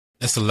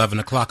It's 11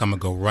 o'clock. I'm going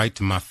to go right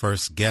to my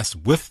first guest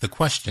with the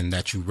question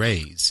that you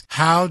raise.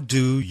 How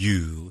do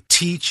you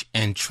teach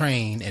and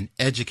train and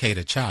educate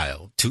a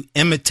child to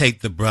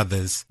imitate the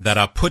brothers that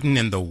are putting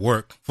in the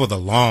work for the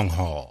long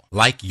haul,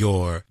 like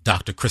your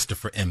Dr.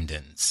 Christopher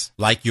Emdens,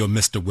 like your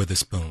Mr.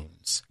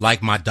 Witherspoons,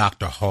 like my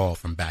Dr. Hall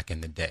from back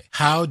in the day?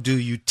 How do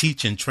you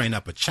teach and train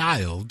up a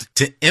child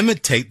to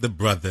imitate the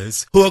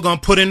brothers who are going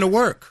to put in the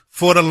work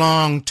for the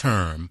long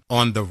term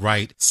on the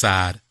right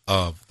side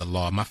of the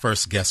law? My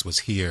first guest was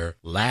here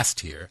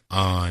last year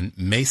on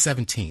May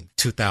 17th,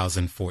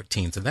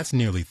 2014. So that's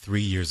nearly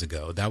 3 years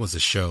ago. That was a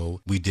show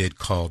we did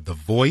called The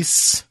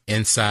Voice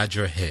Inside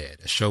Your Head,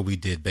 a show we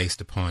did based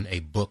upon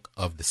a book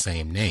of the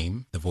same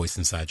name, The Voice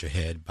Inside Your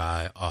Head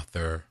by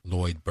author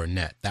Lloyd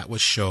Burnett. That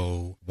was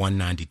show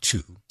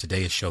 192.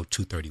 Today is show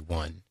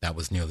 231. That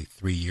was nearly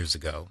 3 years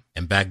ago.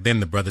 And back then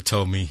the brother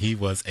told me he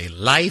was a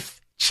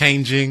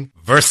life-changing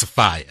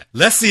versifier.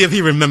 Let's see if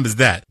he remembers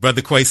that.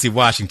 Brother Kwesi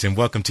Washington,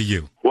 welcome to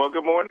you. Well,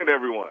 good morning,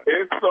 everyone.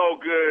 It's so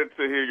good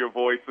to hear your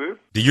voices.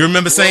 Do you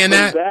remember saying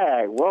that?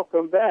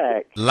 Welcome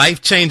back.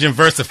 Life-changing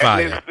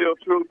versifier. And it's still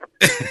true.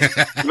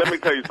 Let me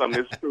tell you something.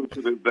 It's true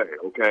to this day,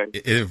 okay?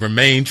 It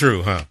remained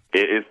true, huh?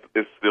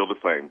 It's still the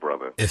same,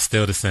 brother. It's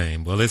still the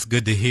same. Well, it's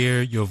good to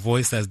hear your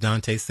voice, as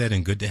Dante said,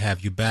 and good to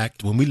have you back.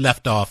 When we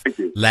left off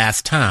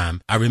last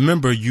time, I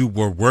remember you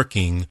were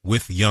working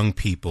with young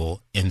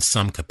people in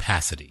some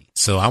capacity.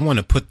 So I want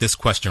to put this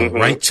question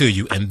right to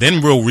you, and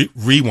then we'll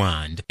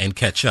rewind and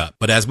catch up.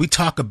 But as we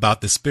talk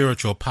about the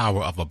spiritual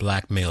power of a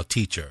black male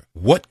teacher,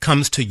 what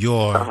comes to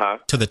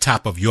to the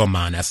top of your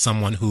mind as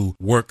someone who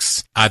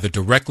works either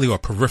directly or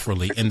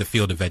peripherally in the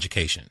field of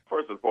education?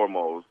 First and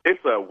foremost, it's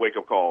a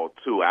wake-up call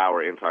to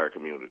our entire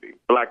community.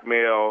 Black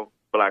male,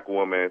 black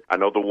woman. I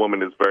know the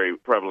woman is very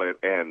prevalent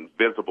and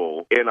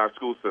visible in our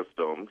school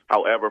systems.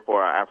 However,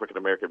 for our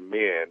African-American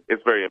men,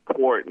 it's very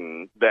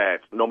important that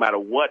no matter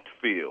what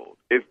field,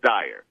 it's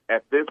dire.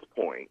 At this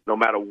point, no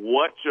matter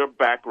what your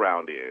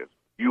background is,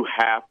 you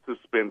have to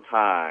spend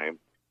time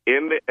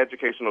in the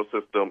educational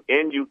system,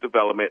 in youth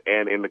development,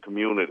 and in the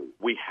community.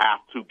 We have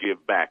to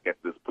give back at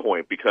this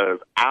point because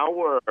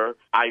our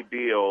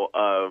ideal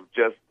of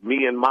just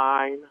me and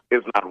mine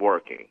is not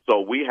working. So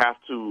we have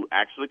to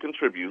actually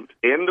contribute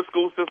in the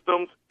school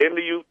systems, in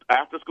the youth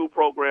after-school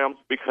programs,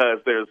 because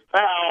there's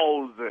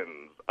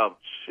thousands of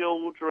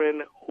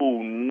children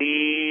who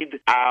need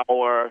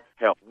our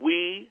help.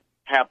 We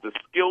have the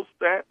skill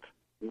set.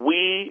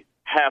 We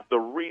have the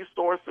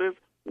resources.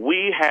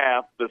 We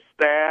have the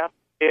staff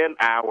in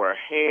our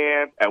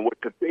hand, and we're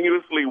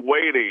continuously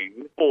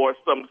waiting for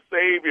some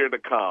savior to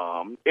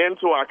come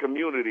into our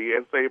community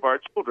and save our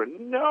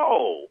children.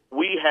 No,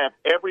 we have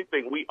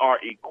everything. We are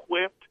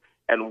equipped,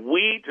 and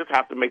we just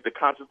have to make the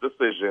conscious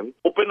decision,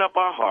 open up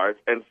our hearts,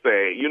 and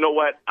say, you know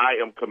what? I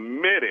am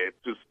committed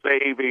to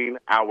saving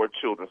our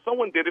children.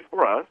 Someone did it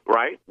for us,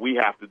 right? We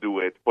have to do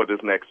it for this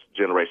next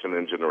generation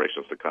and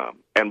generations to come.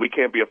 And we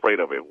can't be afraid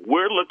of it.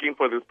 We're looking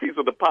for this piece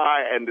of the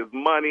pie and this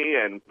money,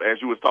 and as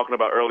you was talking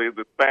about earlier,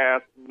 this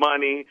fast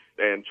money,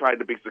 and trying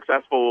to be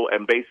successful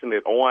and basing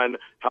it on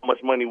how much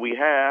money we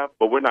have,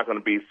 but we're not going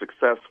to be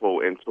successful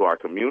until our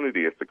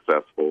community is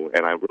successful.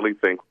 And I really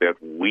think that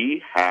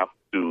we have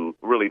to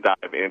really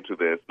dive into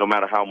this, no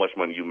matter how much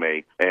money you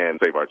make, and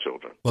save our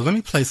children. Well, let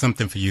me play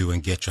something for you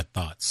and get your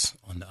thoughts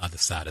on the other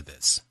side of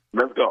this.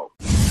 Let's go.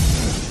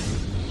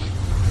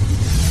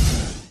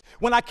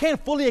 When I can't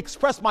fully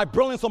express my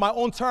brilliance on my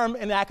own term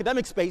in the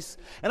academic space,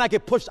 and I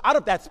get pushed out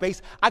of that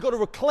space, I go to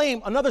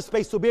reclaim another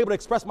space to be able to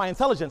express my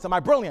intelligence and my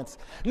brilliance.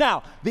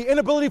 Now, the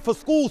inability for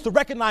schools to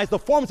recognize the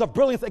forms of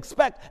brilliance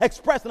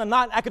expressed in the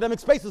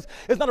non-academic spaces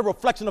is not a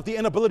reflection of the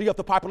inability of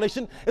the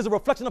population, it's a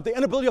reflection of the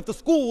inability of the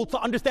school to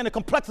understand the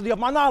complexity of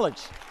my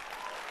knowledge.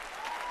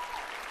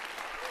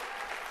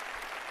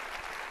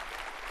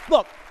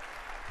 Look,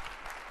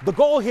 the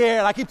goal here,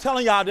 and I keep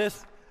telling y'all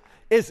this,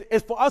 is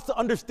for us to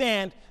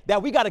understand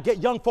that we got to get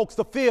young folks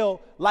to feel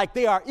like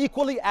they are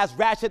equally as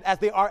ratchet as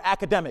they are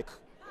academic.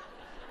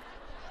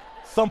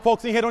 Some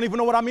folks in here don't even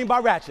know what I mean by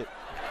ratchet.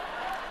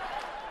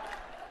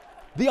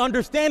 The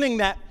understanding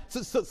that,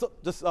 just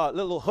a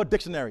little hood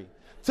dictionary,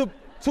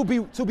 to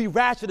be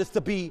ratchet is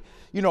to be,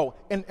 in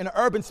an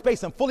urban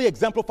space and fully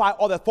exemplify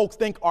all that folks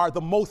think are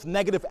the most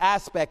negative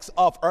aspects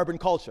of urban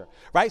culture,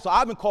 right? So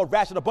I've been called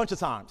ratchet a bunch of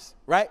times,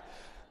 right?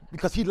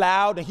 Because he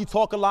loud and he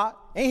talk a lot.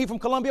 Ain't he from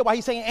Columbia? Why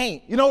he saying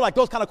ain't? Like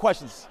those kind of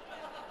questions.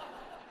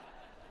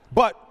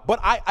 But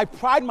I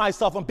pride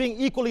myself on being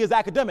equally as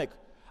academic.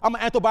 I'm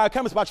an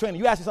anthobiochemist by training.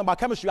 You ask me something about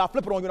chemistry, I'll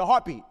flip it on you in a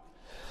heartbeat.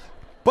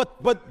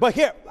 But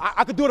here,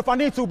 I could do it if I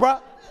need to,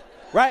 bruh.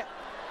 Right?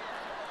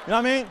 You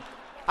know what I mean?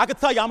 I could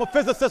tell you, I'm a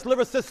physicist,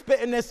 lyricist,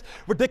 spitting this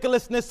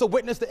ridiculousness to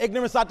witness the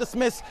ignorance I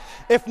dismiss.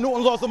 If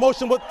Newton's laws of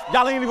motion,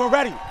 y'all ain't even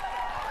ready.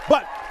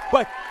 But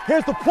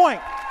here's the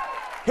point.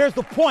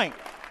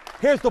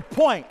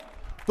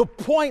 The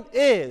point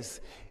is,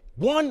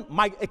 One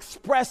might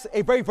express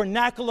a very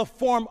vernacular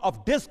form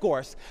of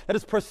discourse that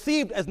is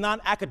perceived as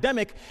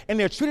non-academic, and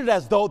they're treated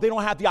as though they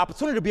don't have the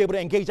opportunity to be able to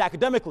engage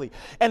academically.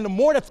 And the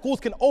more that schools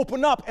can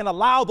open up and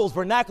allow those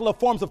vernacular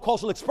forms of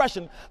cultural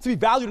expression to be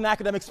valued in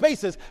academic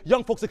spaces,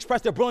 young folks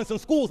express their brilliance in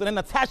schools and then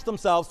attach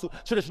themselves to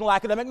traditional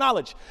academic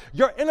knowledge.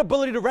 Your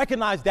inability to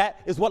recognize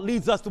that is what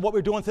leads us to what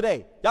we're doing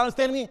today. Y'all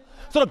understand me?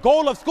 So the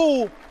goal of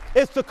school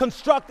is to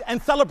construct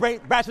and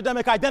celebrate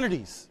academic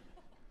identities.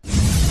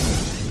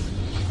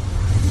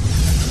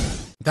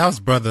 That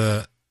was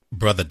Brother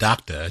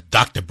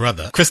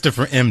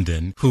Christopher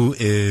Emden, who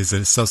is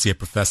an associate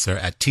professor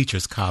at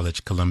Teachers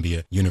College,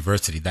 Columbia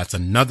University. That's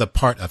another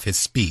part of his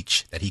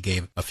speech that he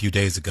gave a few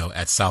days ago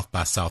at South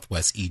by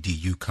Southwest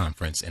EDU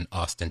conference in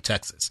Austin,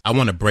 Texas. I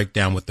want to break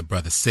down what the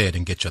brother said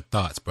and get your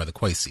thoughts, Brother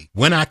Kwesi.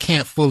 When I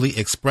can't fully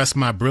express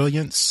my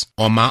brilliance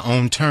on my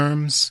own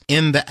terms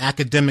in the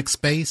academic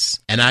space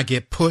and I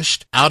get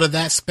pushed out of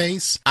that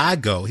space, I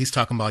go, he's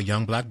talking about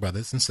young black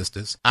brothers and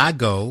sisters, I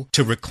go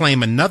to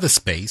reclaim another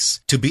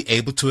space to be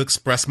able to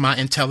express my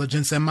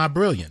intelligence and my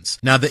brilliance.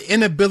 Now, the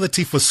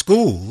inability for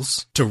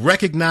schools to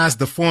recognize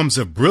the forms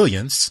of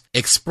brilliance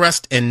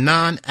expressed in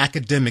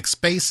non-academic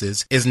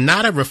spaces is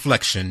not a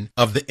reflection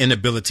of the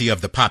inability of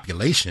the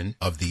population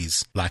of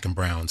these black and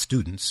brown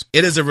students.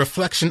 It is a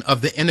reflection of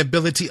the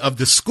inability of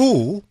the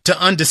school to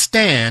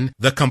understand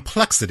the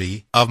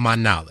complexity of my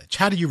knowledge.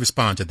 How do you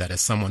respond to that as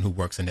someone who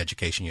works in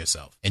education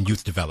yourself and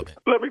youth development?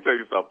 Let me tell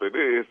you something.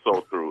 It is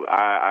so true.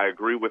 I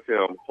agree with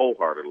him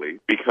wholeheartedly,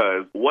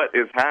 because what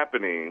is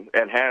happening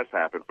and has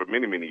happened for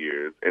many, many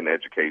years in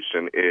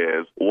education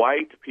is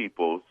white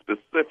people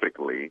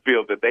specifically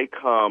feel that they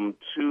come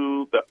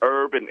to the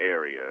urban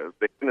areas,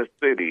 the inner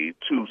city,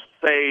 to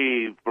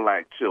save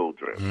black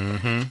children.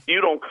 Mm-hmm.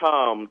 You don't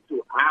come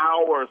to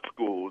our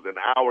schools and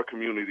our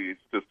communities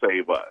to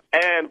save us.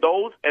 And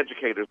those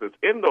educators that's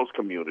in those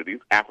communities,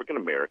 African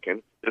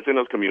American, that's in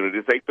those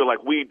communities, they feel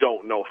like we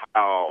don't know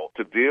how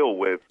to deal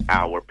with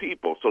our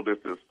people. So there's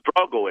this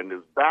struggle and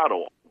this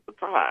battle all the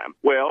time.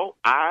 Well,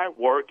 I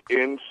work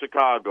in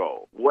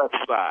Chicago, West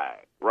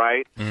Side,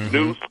 right? Mm-hmm.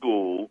 New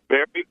school,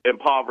 very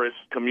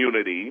impoverished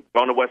community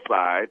on the West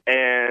Side.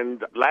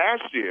 And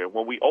last year,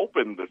 when we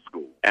opened the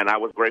school, and I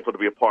was grateful to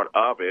be a part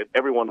of it,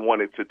 everyone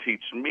wanted to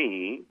teach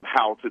me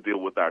how to deal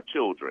with our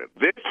children.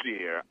 This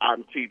year,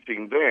 I'm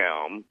teaching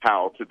them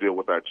how to deal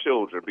with our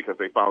children, because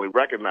they finally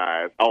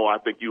recognize, oh, I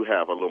think you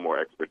have a little more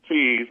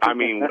expertise. I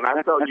mean, when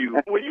I tell you,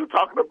 when you're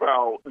talking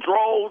about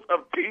droves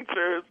of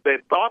teachers that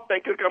thought they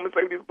could come and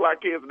save these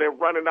black kids, and they're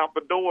running out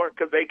the door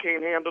because they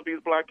can't handle these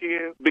black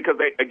kids, because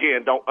they,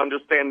 again, don't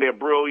understand their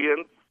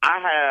brilliance. I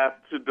have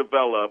to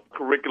develop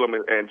curriculum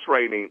and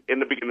training in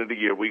the beginning of the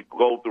year. We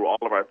go through all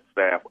of our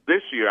staff.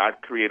 This year, I've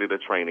created a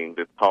training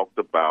that talks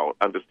about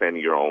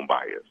understanding your own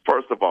bias.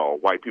 First of all,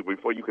 white people,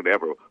 before you can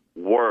ever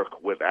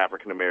work with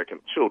African-American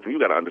children, you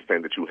got to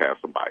understand that you have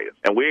some bias.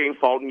 And we ain't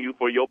faulting you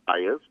for your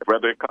bias,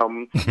 whether it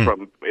comes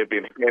from it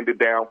being handed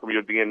down from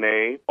your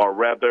DNA or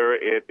whether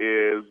it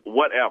is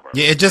whatever.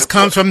 Yeah, it just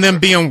comes from them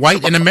being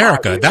white in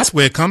America. That's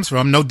where it comes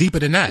from. No deeper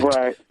than that.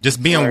 Right.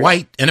 Just being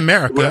white in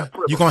America,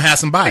 you're going to have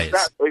some bias.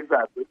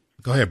 Exactly.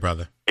 Go ahead,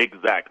 brother.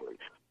 Exactly.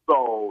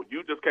 So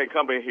you just can't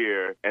come in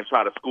here and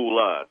try to school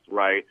us,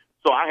 right?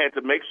 So I had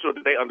to make sure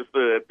that they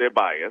understood their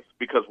bias,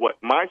 because what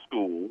my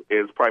school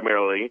is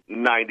primarily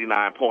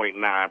 99.9%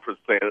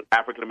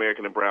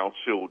 African-American and brown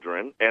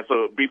children. And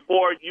so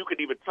before you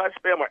could even touch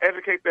them or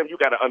educate them, you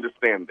got to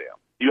understand them.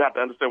 You have to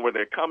understand where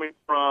they're coming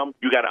from.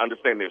 You got to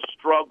understand their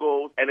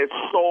struggles. And it's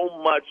so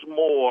much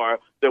more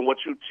than what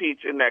you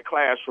teach in that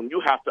classroom.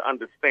 You have to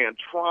understand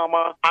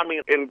trauma. I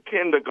mean, in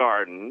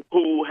kindergarten,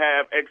 who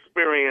have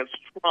experienced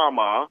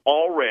trauma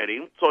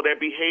already, so their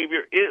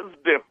behavior is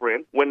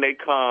different when they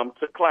come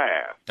to class.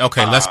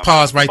 Okay, let's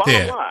pause right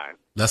there. Line.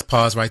 Let's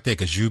pause right there,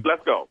 because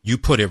Let's go. You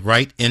put it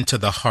right into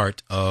the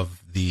heart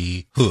of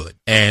the hood.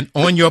 And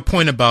on your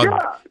point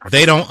about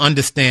they don't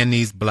understand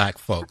these black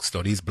folks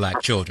or these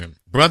black children,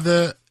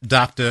 Brother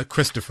Dr.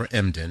 Christopher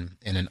Emden,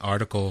 in an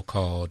article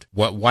called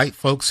What White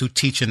Folks Who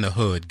Teach in the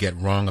Hood Get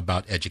Wrong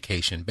About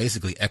Education,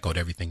 basically echoed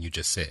everything you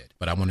just said.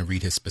 But I want to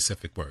read his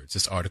specific words.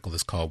 This article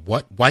is called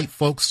What White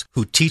Folks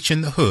Who Teach in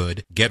the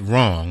Hood Get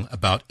Wrong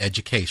About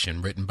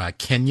Education, written by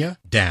Kenya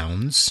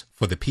Downs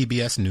for the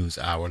PBS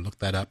NewsHour. Look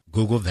that up.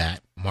 Google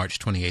that. March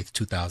 28th,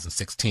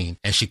 2016.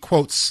 And she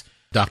quotes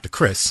Dr.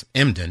 Chris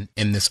Emden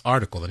in this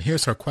article, and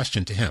here's her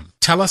question to him.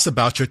 Tell us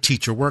about your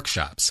teacher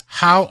workshops.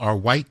 How are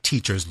white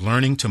teachers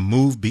learning to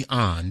move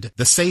beyond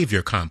the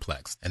savior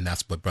complex? And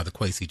that's what Brother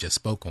Kwesi just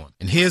spoke on.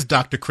 And here's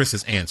Dr.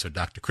 Chris's answer.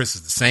 Dr. Chris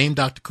is the same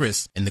Dr.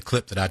 Chris in the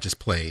clip that I just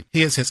played.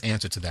 Here's his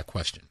answer to that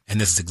question. And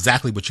this is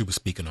exactly what you were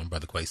speaking on,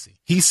 Brother Kwesi.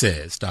 He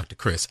says, Dr.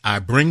 Chris, I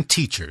bring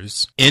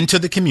teachers into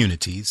the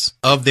communities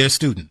of their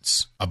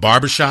students. A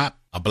barbershop,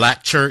 a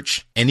black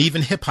church, and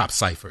even hip-hop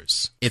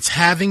ciphers. It's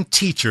having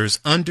teachers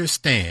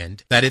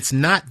understand that it's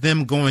not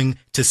them going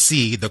to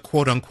see the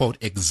quote-unquote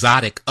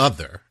exotic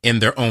other in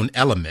their own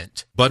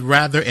element, but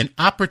rather an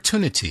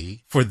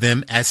opportunity for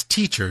them as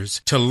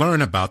teachers to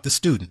learn about the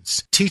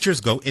students.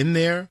 Teachers go in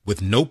there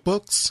with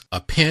notebooks, a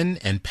pen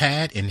and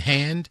pad in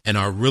hand, and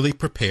are really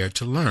prepared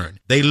to learn.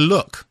 They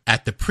look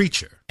at the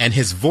preacher and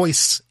his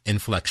voice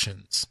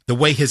inflections, the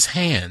way his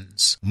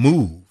hands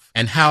move,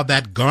 and how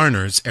that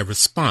garners a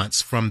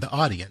response from the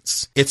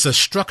audience. It's a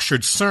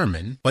structured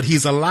sermon, but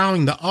he's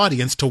allowing the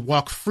audience to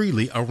walk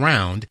freely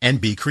around and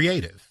be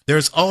creative.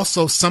 There's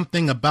also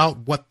something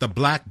about what the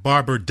black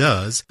barber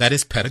does that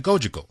is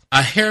pedagogical.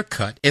 A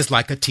haircut is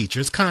like a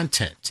teacher's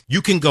content.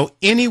 You can go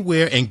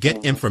anywhere and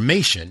get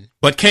information,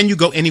 but can you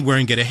go anywhere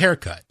and get a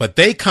haircut? But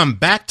they come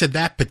back to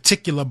that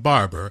particular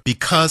barber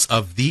because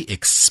of the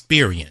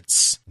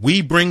experience.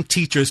 We bring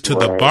teachers to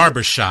the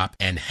barber shop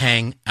and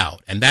hang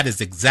out. And that is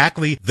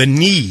exactly the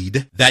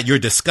need that you're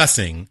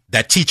discussing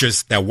that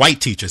teachers, that white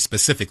teachers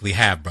specifically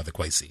have, Brother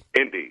Kwesi.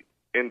 Indeed.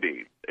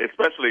 Indeed.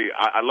 Especially,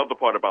 I love the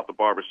part about the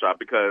barbershop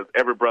because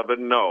every brother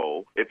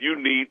know if you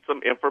need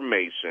some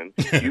information,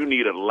 you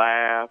need a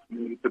laugh,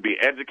 you need to be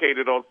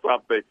educated on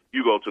something,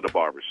 you go to the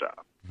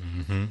barbershop.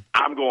 Mm-hmm.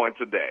 I'm going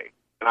today.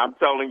 And I'm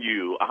telling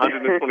you,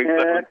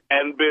 127th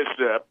and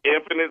Bishop,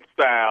 Infinite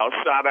Style,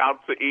 shout out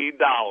to E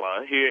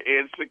Dollar here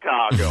in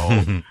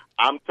Chicago.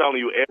 I'm telling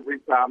you, every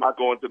time I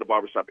go into the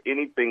barbershop,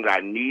 anything I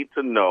need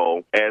to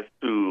know as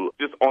to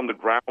just on the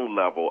ground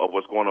level of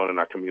what's going on in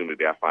our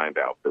community, I find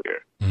out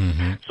there.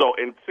 Mm-hmm.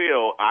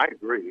 So I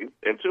agree,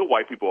 until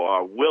white people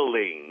are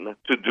willing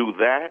to do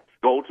that,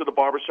 go to the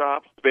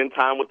barbershop, spend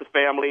time with the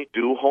family,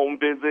 do home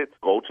visits,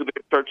 go to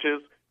their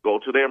churches, go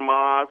to their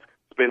mosques,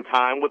 spend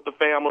time with the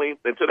family,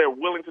 until they're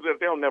willing to do that,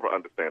 they'll never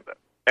understand that.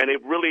 And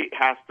it really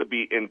has to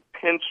be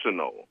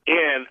intentional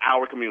in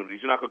our communities.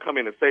 You're not going to come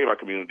in and save our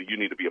community. You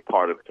need to be a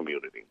part of the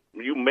community.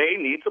 You may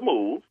need to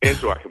move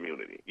into our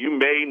community. You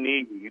may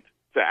need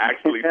to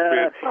actually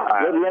spend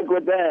time. Good luck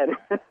with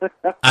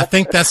that. I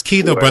think that's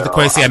key, though, Brother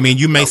Kwesi. I mean,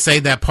 you may say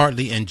that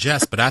partly in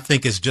jest, but I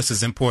think it's just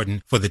as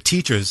important for the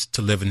teachers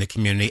to live in the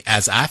community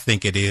as I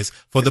think it is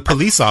for the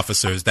police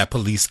officers that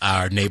police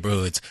our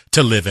neighborhoods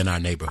to live in our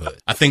neighborhood.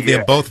 I think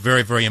they're both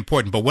very, very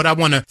important. But what I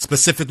want to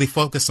specifically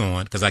focus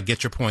on, because I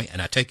get your point and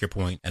I take your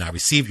point and I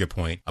receive your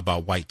point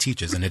about white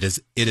teachers, and it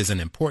is an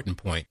important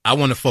point. I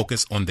want to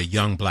focus on the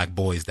young black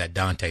boys that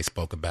Dante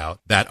spoke about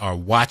that are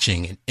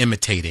watching and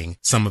imitating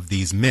some of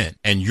these men.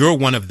 And you're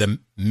one of the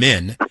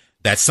men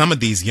that some of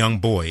these young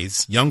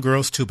boys, young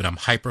girls too, but I'm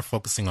hyper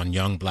focusing on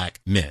young black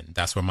men.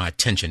 That's where my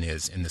attention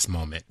is in this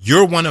moment.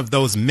 You're one of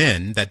those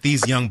men that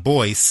these young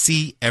boys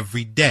see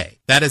every day.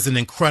 That is an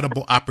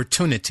incredible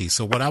opportunity.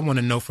 So what I want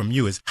to know from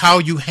you is how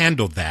you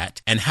handle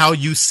that and how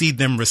you see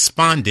them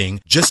responding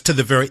just to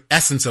the very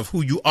essence of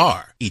who you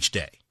are each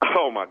day.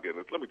 Oh, my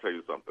goodness. Let me tell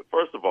you something.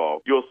 First of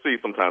all, you'll see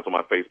sometimes on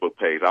my Facebook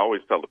page, I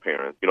always tell the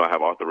parents, I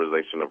have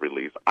authorization of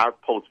release. I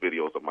post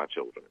videos of my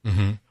children.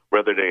 Mm-hmm.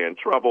 Whether they're in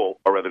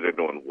trouble or whether they're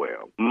doing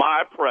well.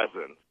 My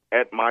presence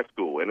at my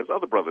school, and there's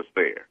other brothers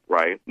there,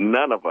 right?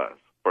 None of us,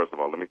 first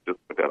of all, let me just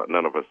put that up,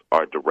 none of us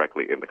are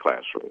directly in the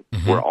classroom.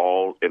 Mm-hmm. We're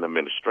all in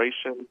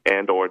administration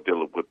and or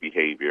dealing with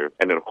behavior.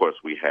 And then, of course,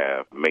 we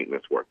have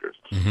maintenance workers.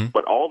 Mm-hmm.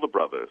 But all the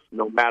brothers,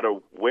 no matter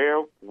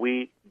where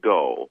we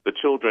go, the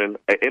children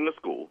in the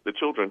school, the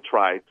children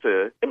try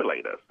to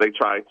emulate us. They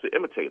try to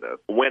imitate us.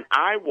 When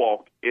I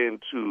walk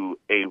into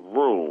a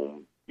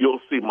room,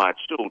 you'll see my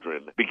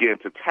children begin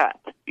to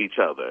tap each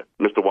other.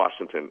 Mr.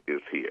 Washington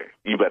is here.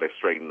 You better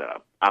straighten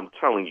up. I'm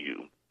telling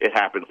you, it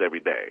happens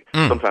every day.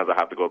 Sometimes I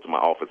have to go to my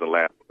office and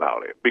laugh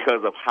about it because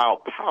of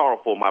how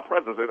powerful my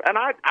presence is. And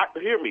I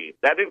hear me,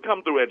 that didn't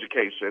come through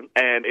education,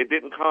 and it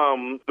didn't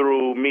come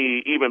through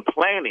me even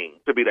planning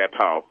to be that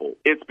powerful.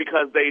 It's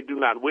because they do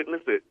not witness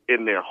it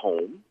in their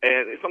home,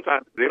 and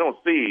sometimes they don't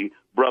see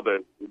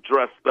brothers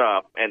dressed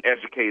up and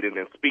educated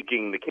and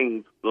speaking the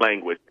king's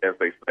language, as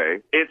they say.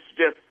 It's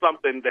just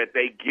something that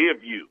they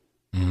give you.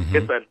 Mm-hmm.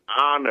 It's an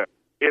honor.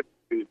 It's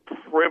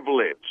a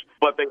privilege.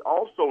 But they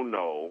also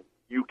know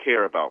you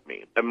care about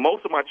me. And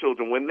most of my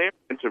children, when they're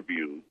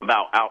interviewed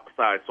about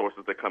outside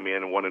sources that come in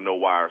and want to know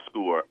why our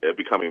school are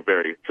becoming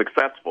very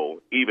successful,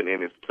 even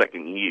in its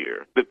second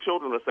year, the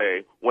children will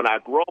say, when I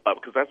grow up,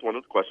 because that's one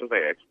of the questions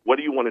they ask, what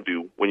do you want to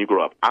do when you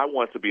grow up? I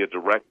want to be a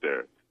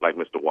director like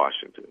Mr.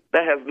 Washington.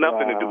 That has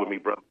nothing to do with me,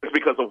 brother. It's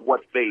because of what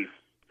they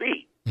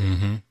see.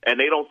 Mm-hmm. And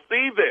they don't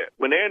see this.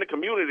 When they're in the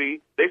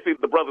community, they see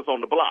the brothers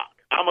on the block.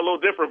 I'm a little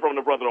different from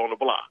the brother on the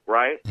block,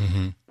 right?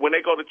 Mm-hmm. When they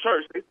go to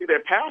church, they see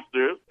their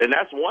pastors, and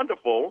that's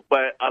wonderful.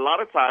 But a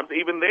lot of times,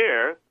 even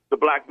there, the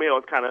black male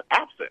is kind of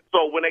absent.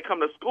 So when they come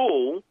to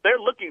school, they're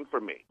looking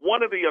for me.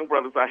 One of the young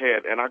brothers I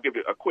had, and I'll give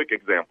you a quick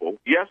example.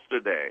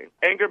 Yesterday,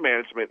 anger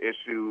management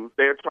issues,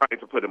 they're trying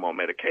to put him on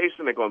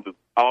medication. They're going through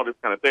all this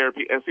kind of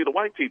therapy. And see, the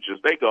white teachers,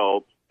 they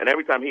go, and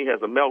every time he has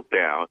a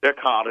meltdown, they're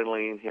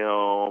coddling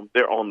him.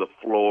 They're on the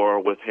floor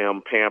with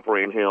him,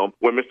 pampering him.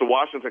 When Mr.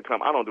 Washington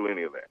comes, I don't do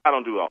any of that. I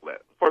don't do all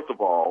that. First of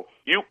all,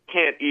 you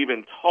can't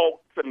even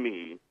talk to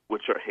me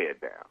with your head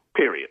down,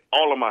 period.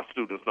 All of my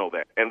students know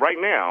that. And right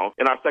now,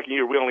 in our second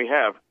year, we only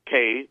have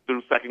K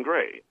through second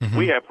grade. Mm-hmm.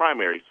 We have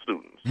primary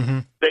students. Mm-hmm.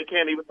 They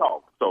can't even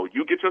talk. So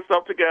you get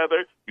yourself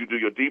together, you do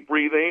your deep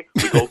breathing,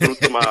 we go through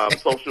some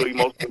social,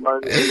 emotional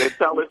learning and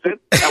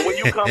intelligence, and when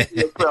you come to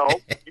yourself,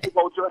 you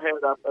hold your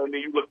head up and then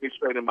you look me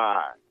straight in my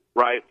eye,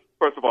 right?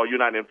 First of all, you're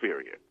not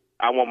inferior.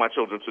 I want my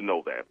children to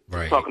know that.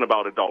 Right. Talking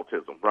about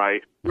adultism,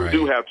 right? You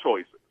do have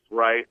choices,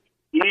 right?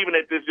 Even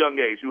at this young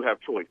age, you have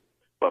choices.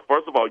 But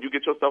first of all, you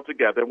get yourself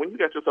together. When you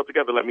get yourself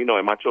together, let me know,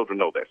 and my children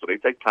know that. So they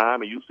take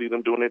time, and you see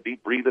them doing their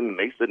deep breathing, and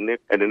they sitting there,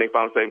 and then they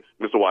finally say,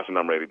 Mr. Washington,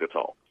 I'm ready to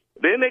talk.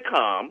 Then they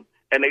come,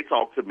 and they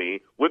talk to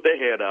me with their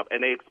head up,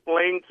 and they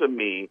explain to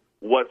me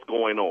what's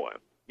going on.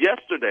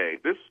 Yesterday,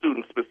 this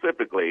student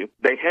specifically,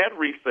 they had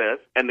recess,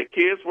 and the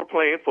kids were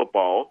playing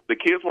football. The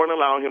kids weren't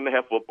allowing him to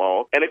have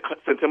football, and it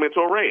sent him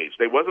into a rage.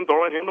 They wasn't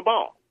throwing him the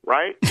ball,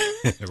 right?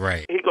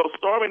 Right. He goes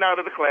storming out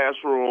of the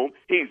classroom.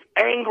 He's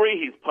angry.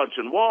 He's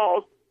punching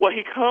walls. Well,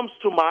 he comes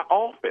to my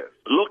office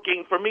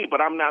looking for me,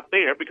 but I'm not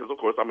there because, of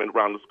course, I'm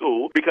around the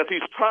school because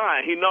he's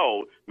trying. He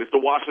knows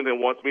Mr.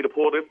 Washington wants me to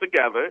pull this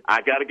together.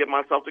 I got to get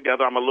myself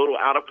together. I'm a little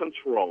out of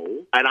control,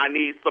 and I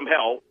need some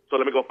help. So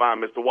let me go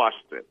find Mr.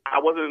 Washington. I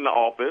wasn't in the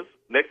office.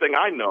 Next thing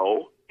I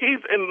know,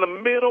 he's in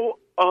the middle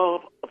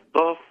of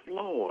the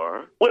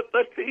floor with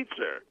the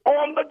teacher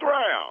on the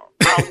ground.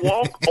 I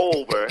walk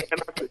over, and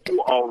I said, you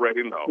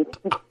already know.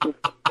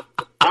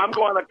 I'm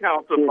going to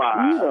count to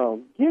 5. You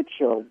don't get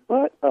your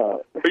butt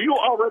up. You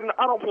already know.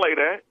 I don't play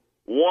that.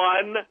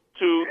 1,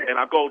 2, and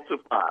I go to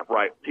 5,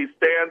 right? He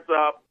stands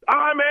up.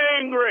 I'm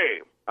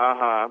angry.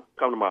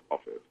 Come to my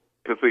office.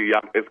 Because, see,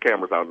 it's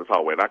cameras out in this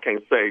hallway, and I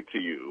can't say to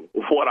you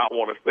what I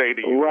want to say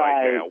to you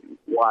right now.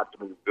 Watch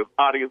me, this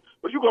audience.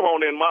 But you come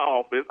on in my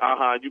office.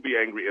 You be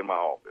angry in my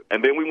office.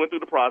 And then we went through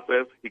the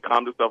process. He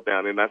calmed himself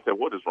down, and I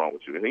said, what is wrong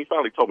with you? And he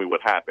finally told me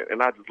what happened.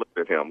 And I just looked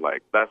at him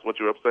like, that's what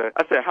you're upset?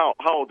 I said, how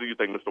old do you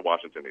think Mr.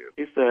 Washington is?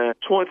 He said,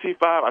 25.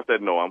 I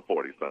said, no, I'm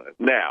 40, son.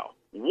 Now,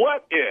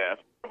 what if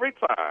every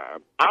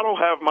time I don't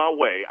have my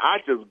way, I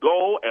just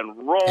go and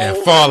roll and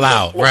fall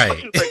out, right?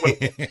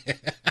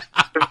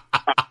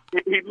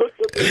 He looked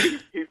at me.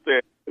 He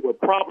said, "We'll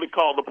probably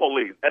call the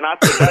police." And I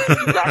said,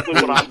 "That's exactly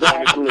what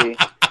I'm doing."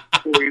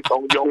 Police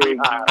on your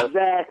behind.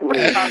 Exactly.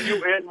 Have you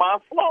in my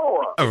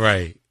floor?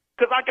 Right.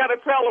 Because I got to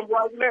tell them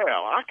right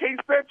now, I can't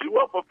set you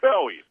up for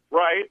failure.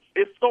 Right?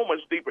 It's so much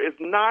deeper. It's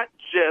not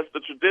just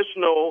the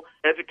traditional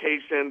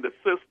education, the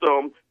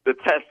system, the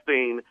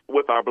testing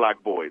with our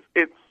black boys.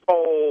 It's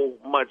so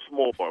much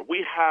more.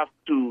 We have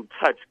to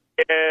touch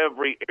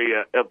every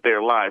area of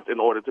their lives in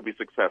order to be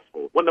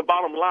successful. When the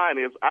bottom line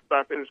is, after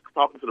I finished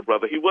talking to the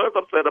brother, he was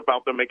upset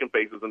about them making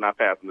faces and not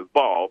passing his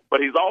ball, but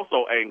he's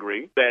also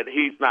angry that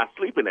he's not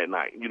sleeping at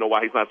night. You know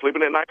why he's not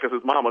sleeping at night? Because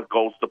his mama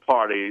goes to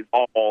parties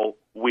all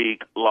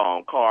week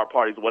long, car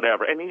parties,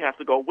 whatever, and he has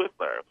to go with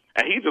her.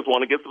 And he just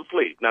want to get some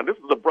sleep. Now, this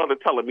is a brother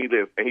telling me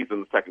this, and he's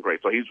in the second grade.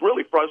 So he's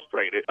really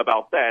frustrated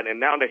about that. And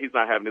now that he's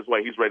not having his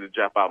way, he's ready to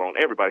jump out on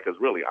everybody because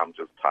really, I'm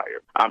just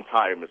tired. I'm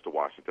tired, Mr.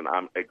 Washington.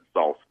 I'm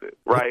exhausted,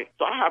 right?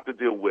 So I have to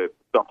deal with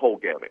the whole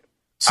gamut.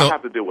 I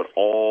have to deal with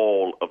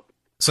all of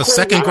So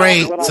second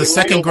grade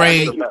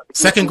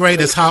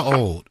is how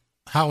old?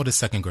 How old is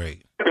second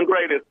grade? Second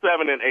grade is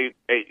 7 and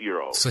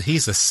 8-year-olds. So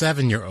he's a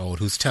 7-year-old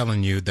who's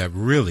telling you that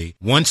really,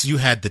 once you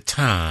had the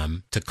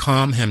time to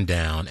calm him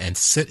down and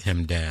sit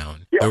him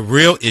down, the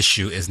real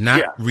issue is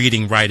not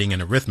reading, writing,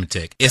 and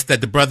arithmetic. It's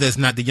that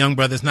the young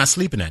brother is not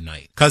sleeping at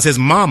night because his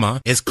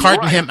mama is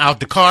carting him out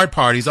to card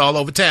parties all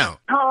over town.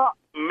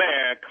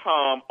 Man,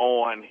 come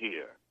on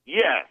here.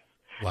 Yes.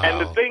 Wow.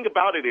 And the thing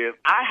about it is,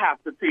 I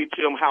have to teach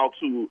him how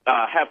to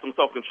have some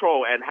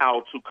self-control and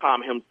how to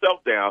calm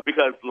himself down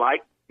because,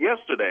 like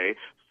yesterday,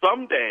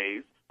 some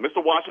days,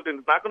 Mr. Washington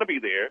is not going to be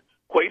there.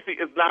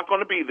 Kwesi is not going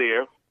to be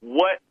there.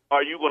 What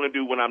are you going to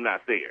do when I'm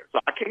not there? So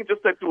I can't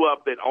just set you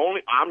up that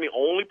I'm the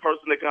only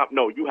person that can help.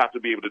 No, you have to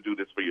be able to do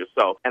this for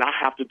yourself. And I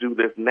have to do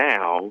this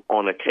now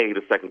on a K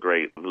to second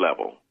grade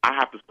level. I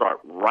have to start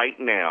right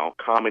now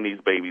calming these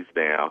babies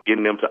down,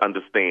 getting them to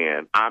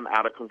understand I'm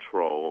out of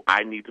control.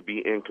 I need to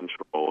be in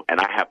control, and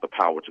I have the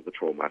power to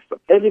control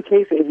myself.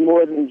 Education is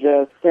more than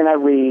just can I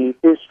read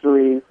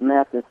history,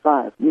 math, and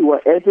science. You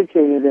are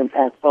educating them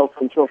at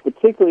self-control,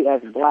 particularly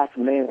as black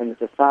men in the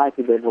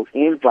society that we're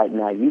in right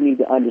now. You need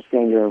to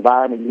understand your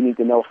environment. You need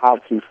to know how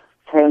to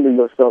handle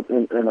yourself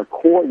in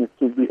accordance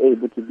to be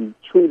able to be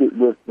treated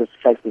with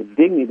respect and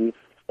dignity.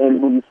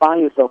 And when you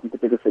find yourself in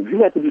particular,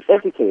 you have to be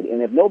educated.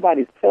 And if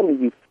nobody's telling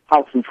you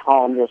how to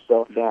calm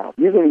yourself down,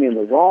 you're going to be in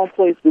the wrong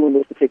place doing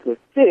this particular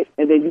thing,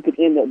 and then you could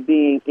end up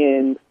being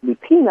in the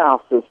the penal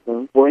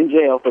system or in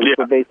jail for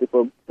basic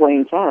or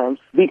plain terms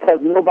because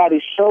nobody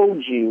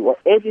showed you or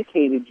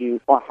educated you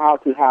on how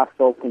to have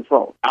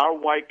self-control. Our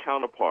white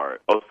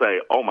counterpart will say,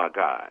 oh, my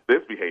God,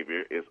 this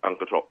behavior is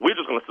uncontrolled. We're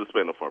just going to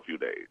suspend him for a few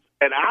days.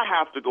 And I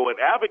have to go and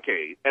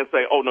advocate and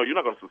say, oh, no, you're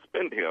not going to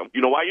suspend him.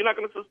 You know why you're not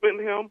going to suspend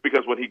him?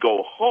 Because when he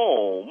go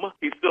home,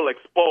 he's still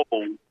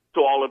exposed to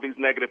all of these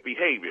negative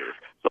behaviors.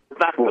 So it's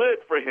not good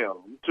for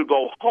him to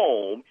go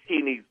home. He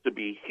needs to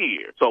be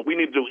here. So we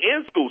need to do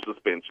in-school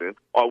suspension,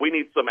 or we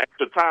need some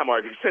extra time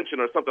or detention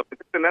or something,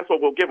 and that's what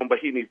we'll give him. But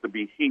he needs to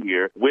be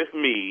here with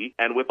me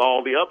and with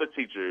all the other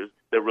teachers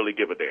that really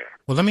give a damn.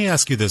 Well, let me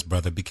ask you this,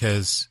 brother,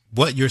 because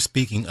what you're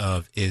speaking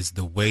of is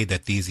the way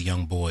that these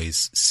young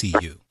boys see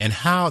you. And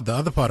how, the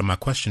other part of my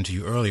question to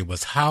you earlier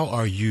was, how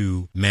are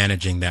you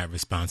managing that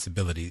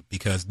responsibility?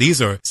 Because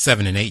these are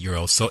 7 and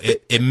 8-year-olds, so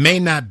it may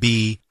not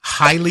be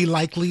highly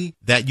likely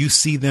that you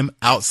see them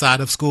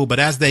outside of school, but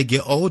as they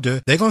get older,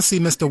 they're going to see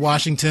Mr.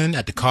 Washington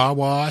at the car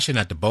wash and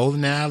at the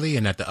bowling alley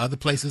and at the other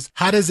places.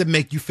 How does it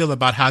make you feel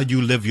about how you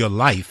live your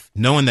life,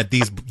 knowing that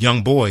these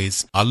young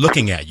boys are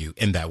looking at you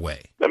in that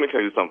way? Let me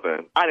tell you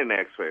something. I didn't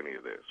ask for any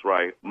of this,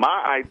 right?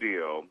 My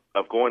ideal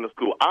of going to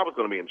school, I was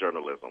going to be in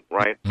journalism,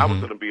 right? I was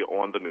going to be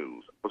on the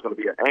news. I was going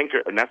to be an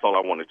anchor, and that's all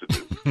I wanted to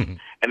do.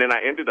 And then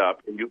I ended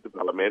up in youth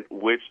development,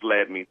 which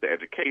led me to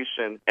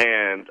education,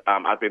 and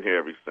I've been here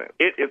ever since.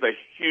 It is a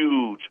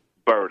huge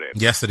burden.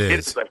 Yes, it is.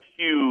 It's a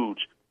huge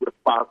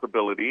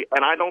responsibility,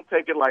 and I don't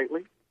take it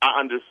lightly. I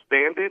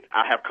understand it.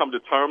 I have come to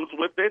terms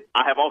with it.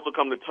 I have also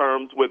come to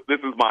terms with this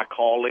is my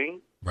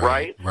calling.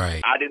 Right.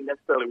 I didn't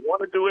necessarily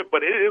want to do it,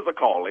 but it is a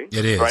calling.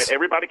 It is. Right.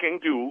 Everybody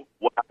can't do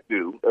what I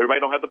do. Everybody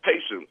don't have the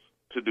patience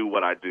to do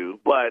what I do.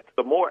 But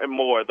the more and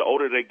more, the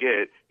older they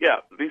get,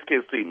 these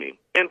kids see me.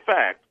 In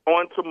fact,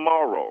 on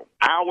tomorrow,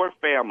 our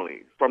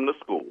families from the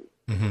school,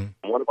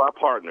 one of our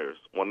partners,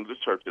 one of the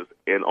churches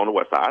on the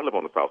west side, I live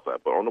on the south side,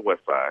 but on the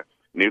west side,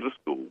 near the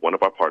school, one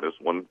of our partners,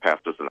 one of the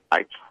pastors, and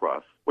I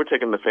trust, we're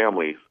taking the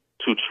families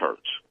to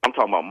church. I'm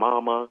talking about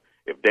mama,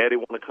 if daddy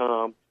want to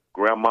come,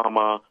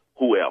 grandmama,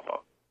 whoever.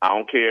 I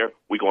don't care.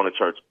 We're going to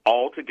church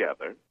all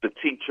together. The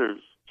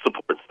teachers,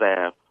 support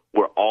staff,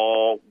 we're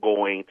all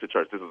going to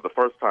church. This is the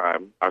first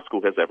time our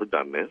school has ever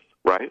done this,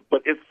 right?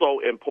 But it's so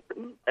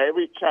important.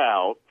 Every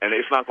child, and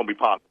it's not going to be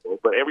possible,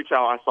 but every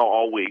child I saw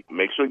all week,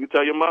 make sure you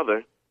tell your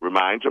mother,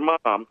 remind your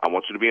mom, I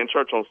want you to be in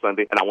church on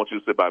Sunday, and I want you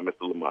to sit by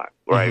Mr. Lamont,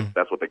 right?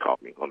 That's what they call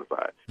me on the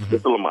side.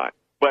 Mr. Lamont.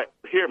 But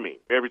hear me,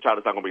 every child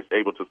is not going to be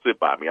able to sit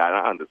by me.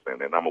 I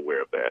understand that, and I'm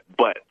aware of that.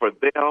 But for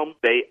them,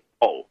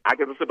 I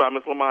get to sit by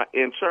Mr. Lamont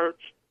in church.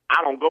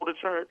 I don't go to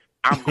church.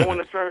 I'm going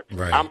to church.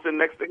 Right. I'm sitting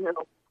next to him.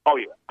 Oh,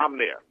 yeah, I'm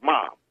there.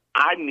 Mom,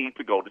 I need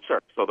to go to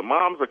church. So the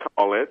moms are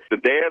calling. The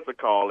dads are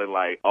calling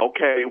like,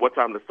 okay, what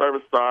time the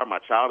service start? My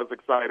child is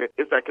excited.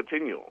 It's that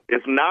continuum.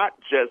 It's not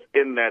just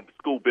in that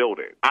school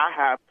building. I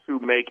have to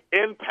make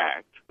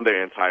impact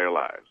their entire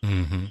lives.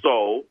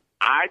 So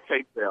I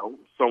take them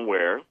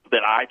somewhere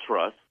that I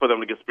trust for them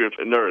to get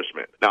spiritual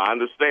nourishment. Now, I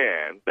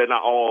understand they're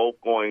not all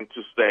going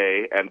to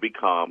stay and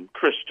become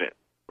Christian.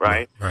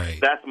 Right?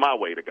 That's my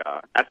way to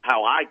God. That's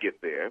how I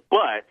get there.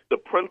 But the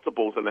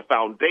principles and the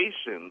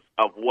foundations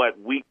of what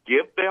we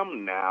give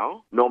them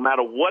now, no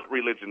matter what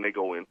religion they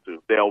go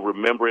into, they'll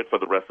remember it for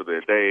the rest of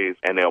their days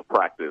and they'll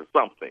practice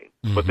something.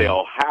 But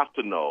they'll have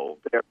to know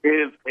there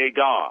is a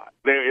God.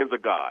 There is a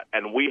God.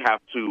 And we have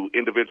to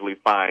individually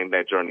find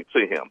that journey to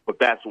him. But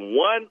that's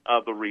one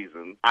of the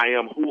reasons I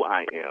am who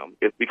I am.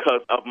 It's because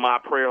of my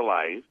prayer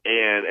life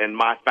and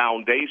my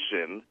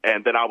foundation,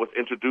 and that I was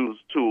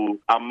introduced to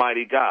a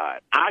mighty God.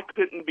 I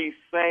couldn't be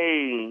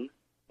sane,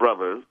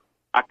 brothers.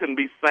 I couldn't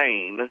be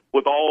sane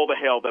with all the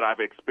hell that I've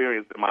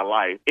experienced in my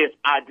life if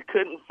I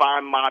couldn't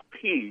find my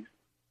peace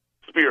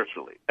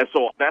spiritually. And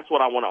so that's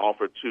what I want to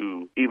offer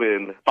to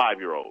even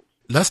 5-year-olds.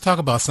 Let's talk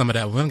about some of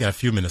that. We only got a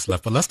few minutes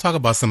left, but let's talk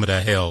about some of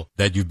that hell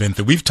that you've been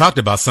through. We've talked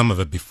about some of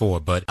it before,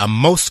 but I'm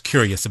most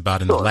curious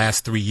about in the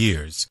last 3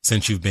 years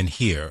since you've been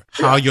here,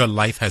 how your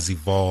life has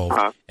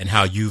evolved and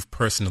how you've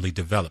personally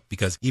developed.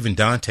 Because even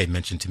Dante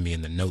mentioned to me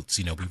in the notes,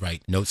 we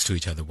write notes to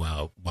each other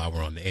while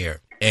we're on the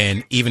air.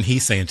 And even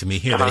he's saying to me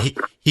here that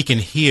he can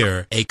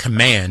hear a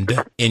command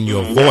in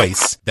your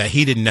voice that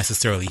he didn't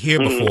necessarily hear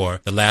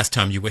before the last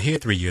time you were here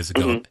 3 years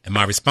ago. And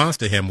my response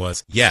to him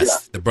was,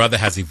 yes, the brother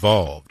has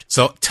evolved.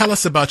 So tell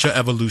us about your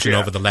evolution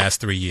over the last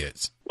 3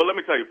 years. Well, let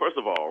me tell you, first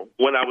of all,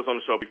 when I was on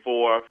the show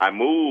before, I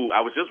moved.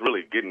 I was just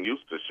really getting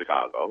used to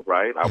Chicago,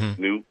 right? I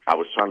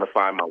was trying to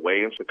find my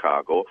way in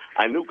Chicago.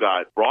 I knew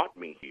God brought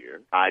me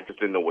here. I just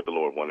didn't know what the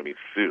Lord wanted me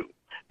to do.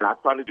 And I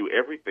tried to do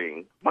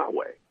everything my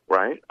way.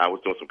 Right? I was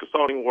doing some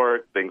consulting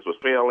work. Things was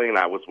failing.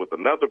 I was with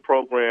another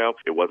program.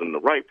 It wasn't the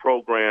right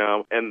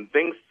program. And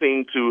things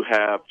seemed to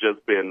have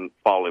just been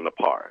falling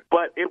apart.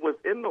 But it was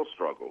in those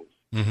struggles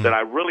that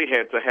I really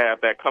had to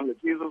have that come to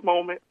Jesus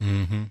moment.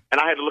 Mm-hmm. And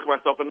I had to look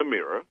myself in the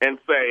mirror and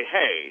say,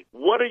 hey,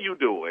 what are you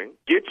doing?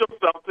 Get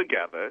yourself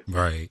together.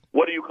 Right.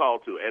 What are you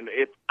called to? And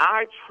if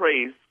I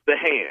trace the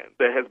hand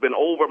that has been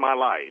over my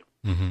life,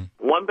 Mm-hmm.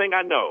 one thing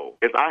I know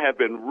is I have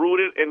been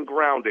rooted and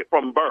grounded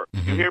from birth.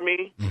 Mm-hmm. You hear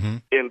me? Mm-hmm.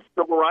 In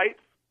civil rights,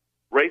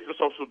 race and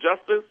social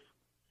justice,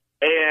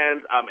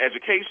 and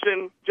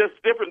education, just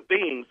different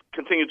things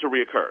continue to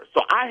reoccur.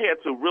 So I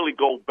had to really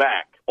go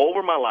back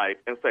over my life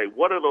and say,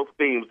 what are those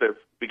themes that's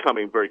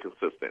becoming very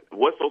consistent?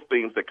 What's those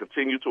themes that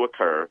continue to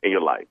occur in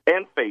your life?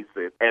 And face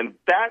it. And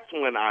that's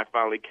when I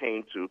finally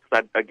came to,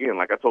 again,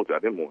 like I told you, I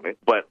didn't want it,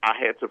 but I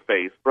had to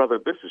face, brother,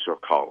 this is your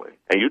calling.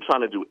 And you're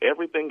trying to do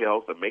everything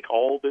else and make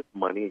all this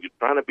money, and you're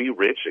trying to be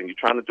rich, and you're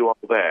trying to do all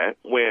that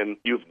when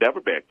you've never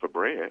begged for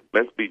bread.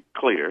 Let's be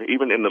clear,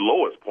 even in the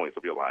lowest points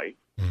of your life,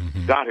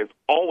 Mm-hmm. God has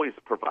always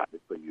provided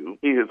for you.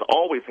 He has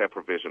always had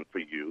provision for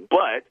you.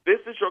 But this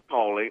is your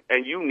calling,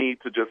 and you need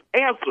to just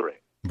answer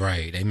it.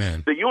 Right.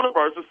 Amen. The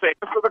universe is saying,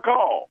 answer the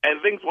call.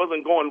 And things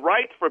wasn't going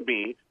right for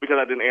me because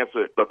I didn't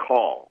answer the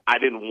call. I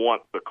didn't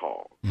want the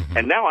call. Mm-hmm.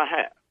 And now I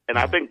have. And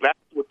I think that's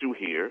what you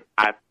hear.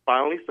 I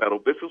finally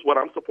settled. This is what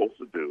I'm supposed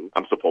to do.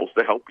 I'm supposed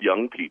to help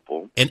young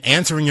people. In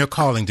answering your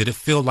calling, did it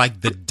feel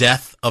like the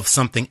death of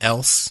something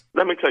else?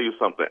 Let me tell you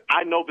something.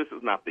 I know this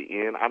is not the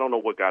end. I don't know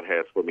what God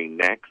has for me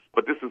next,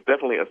 but this is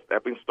definitely a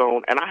stepping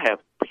stone, and I have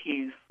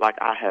peace like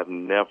I have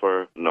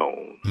never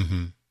known.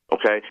 Mm-hmm.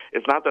 Okay?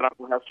 It's not that I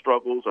don't have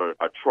struggles or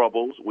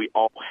troubles. We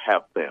all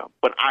have them.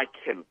 But I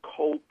can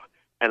cope,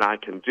 and I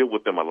can deal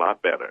with them a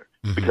lot better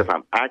Mm-hmm. because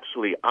I'm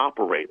actually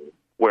operating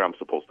where I'm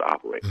supposed to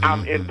operate. Mm-hmm.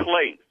 I'm in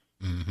place.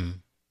 Mm-hmm.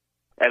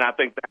 And I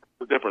think that's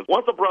the difference.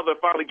 Once a brother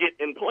finally get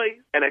in place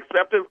and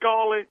accept his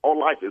calling, all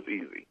life is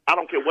easy. I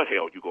don't care what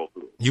hell you go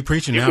through. You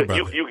preaching now,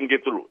 brother. You can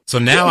get through it. So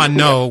now I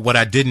know what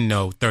I didn't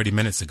know 30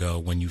 minutes ago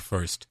when you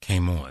first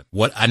came on.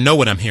 I know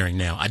what I'm hearing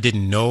now. I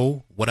didn't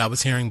know what I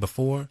was hearing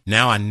before.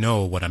 Now I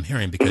know what I'm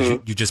hearing because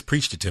you just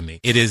preached it to me.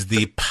 It is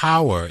the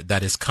power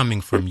that is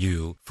coming from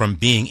you from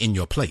being in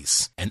your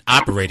place and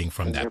operating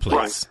from that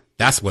place. Right.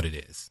 That's what it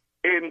is.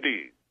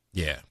 Indeed.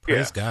 Yeah.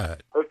 Praise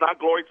God. It's not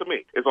glory to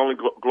me. It's only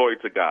glory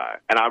to God.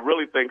 And I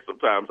really think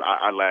sometimes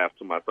I laugh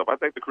to myself. I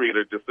think the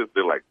Creator just sits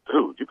there like,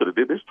 dude, you could have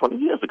did this 20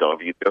 years ago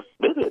if you just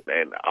did it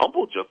and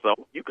humbled yourself.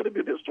 You could have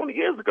did this 20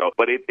 years ago.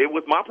 But it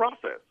was my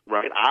process,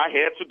 right? I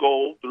had to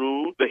go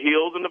through the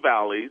hills and the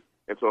valleys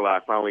until I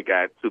finally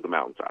got to the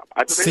mountaintop.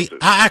 I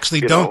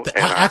actually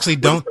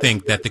don't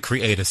think that the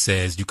Creator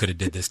says you could have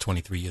did this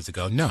 23 years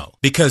ago. No,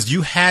 because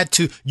you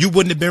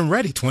wouldn't have been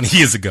ready 20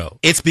 years ago.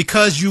 It's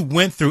because you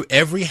went through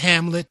every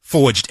hamlet,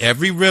 forged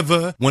every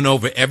river, went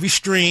over every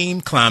stream,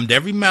 climbed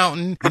every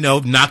mountain,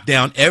 knocked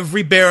down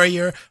every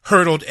barrier,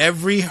 hurdled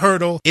every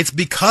hurdle. It's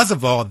because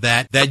of all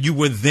that you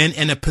were then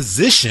in a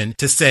position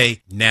to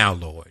say, now,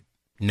 Lord,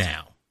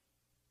 now.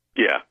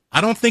 Yeah. I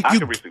don't think I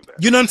can receive that.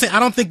 You know what I'm saying? I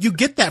don't think you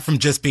get that from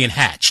just being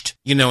hatched,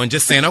 and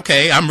just saying,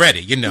 okay, I'm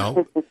ready,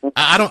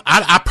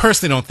 I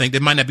personally don't think,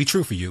 that might not be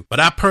true for you, but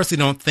I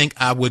personally don't think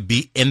I would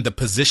be in the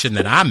position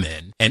that I'm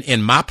in and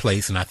in my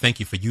place. And I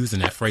thank you for using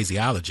that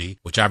phraseology,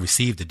 which I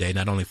received today,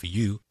 not only for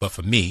you, but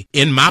for me,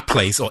 in my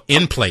place or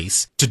in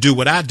place to do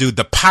what I do.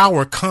 The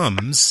power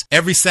comes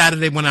every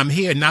Saturday when I'm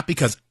here, not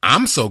because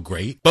I'm so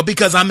great, but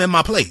because I'm in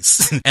my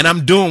place and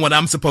I'm doing what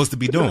I'm supposed to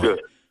be doing.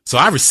 So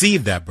I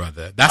received that,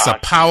 brother. That's a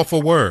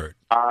powerful word.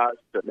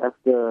 That's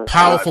the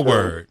powerful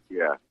word.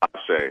 Yeah,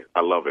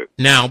 I love it.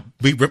 Now,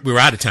 we're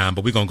out of time,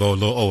 but we're going to go a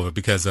little over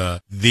because I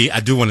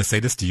do want to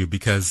say this to you,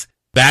 because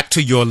back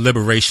to your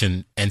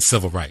liberation and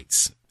civil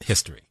rights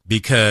history,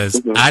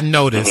 because I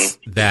noticed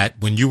that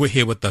when you were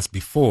here with us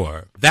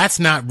before, that's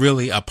not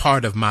really a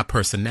part of my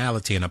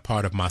personality and a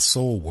part of my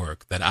soul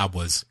work that I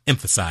was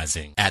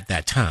emphasizing at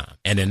that time.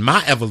 And in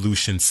my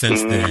evolution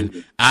since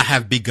then, I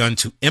have begun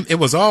to, it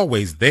was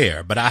always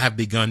there, but I have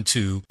begun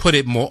to put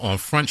it more on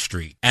Front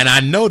Street. And I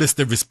noticed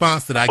the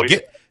response that I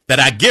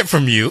get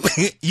from you.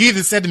 You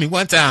even said to me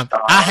one time,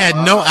 I had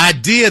no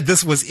idea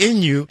this was in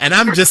you, and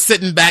I'm just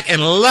sitting back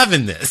and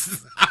loving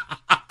this.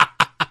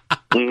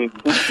 And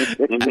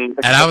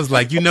I was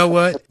like, you know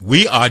what?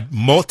 We are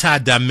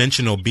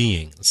multi-dimensional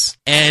beings,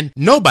 and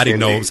nobody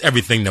knows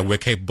everything that we're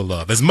capable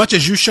of. As much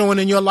as you're showing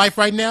in your life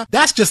right now,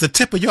 that's just the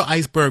tip of your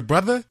iceberg,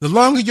 brother. The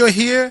longer you're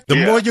here, the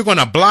more you're going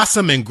to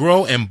blossom and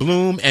grow and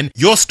bloom, and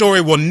your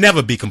story will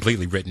never be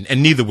completely written,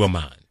 and neither will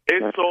mine.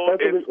 It's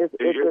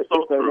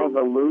a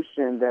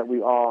revolution that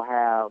we all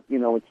have,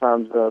 in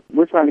terms of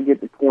we're trying to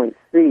get to point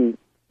C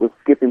with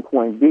skipping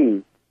point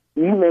B.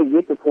 You may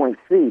get to point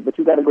C, but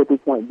you got to go through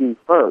point B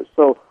first.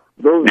 So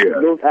those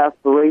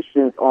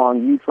aspirations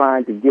on you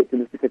trying to get to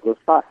this particular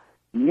spot,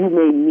 you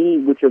may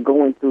need what you're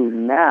going through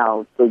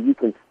now so you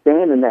can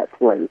stand in that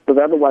place.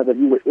 Because otherwise, if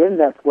you were in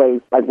that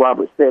place, like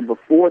Robert said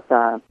before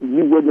time,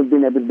 you wouldn't have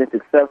been able to be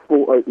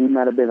successful, or you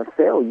might have been a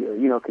failure,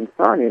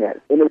 concerning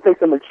that. And it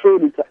takes a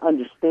maturity to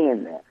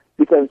understand that,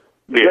 because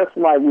Just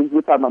like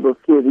we're talking about those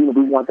kids,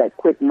 we want that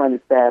quick money,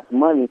 fast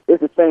money.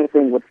 It's the same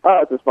thing with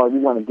us as far as we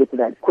want to get to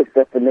that quick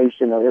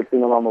destination or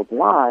everything along those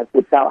lines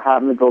without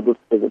having to go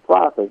through the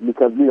process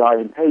because we are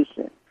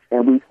impatient.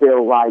 And we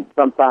feel like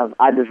sometimes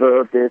I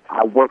deserve this,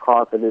 I work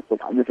hard for this, so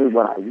this is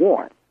what I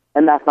want.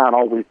 And that's not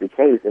always the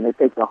case. And it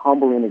takes a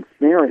humbling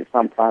experience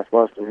sometimes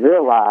for us to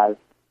realize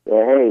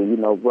that, hey,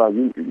 well,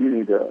 you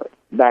need to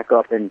back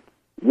up and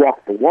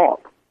walk the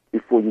walk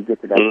before you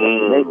get to that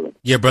destination.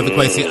 Yeah, Brother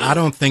Kwesi, I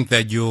don't think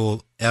that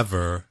you'll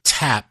ever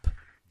tap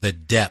the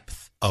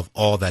depth of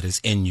all that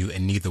is in you,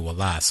 and neither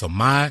will I. So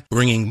my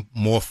bringing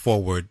more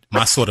forward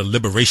my sort of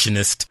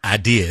liberationist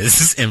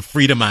ideas and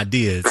freedom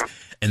ideas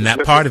and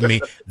that part of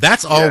me,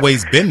 that's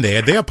always been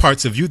there. There are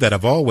parts of you that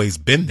have always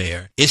been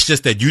there. It's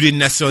just that you didn't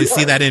necessarily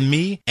see that in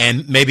me,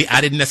 and maybe I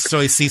didn't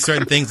necessarily see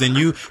certain things in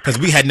you because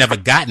we had never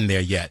gotten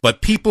there yet.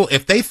 But people,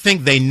 if they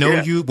think they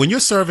know you, when you're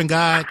serving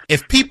God,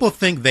 if people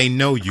think they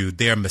know you,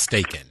 they're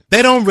mistaken.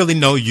 They don't really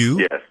know you.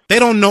 Yes. They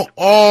don't know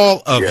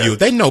all of you.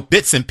 They know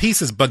bits and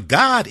pieces, but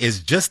God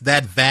is just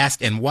that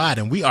vast and wide,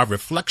 and we are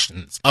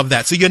reflections of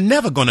that. So you're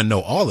never going to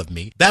know all of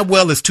me. That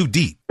well is too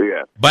deep.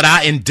 Yeah. But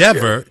I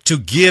endeavor to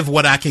give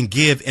what I can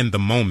give in the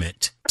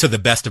moment to the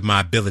best of my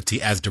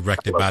ability as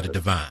directed by the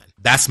divine.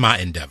 That's my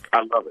endeavor. I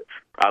love it.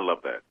 I love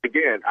that.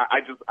 Again,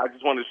 I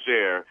just want to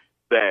share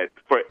that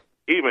for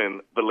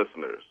even the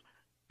listeners,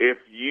 if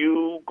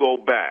you go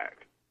back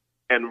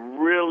and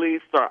really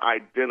start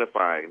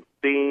identifying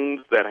themes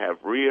that have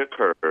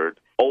reoccurred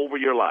over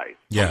your life,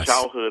 from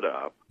childhood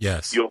up,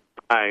 you'll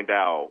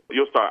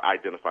start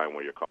identifying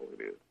where your calling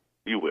is.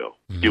 You will.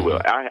 Mm-hmm. You will.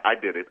 I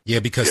did it. Yeah,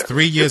 because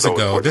 3 years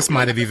ago, this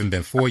might have even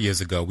been 4 years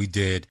ago,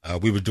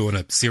 we were doing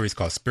a series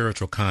called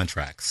Spiritual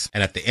Contracts.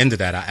 And at the end of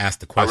that, I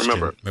asked the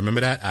question.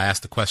 Remember that? I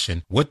asked the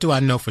question, what do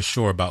I know for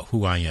sure about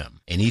who I am?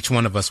 And each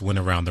one of us went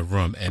around the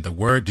room. And the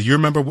word, do you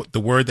remember the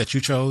word that you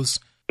chose?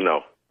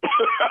 No.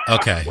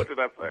 Okay. What did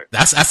I say?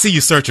 I see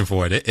you searching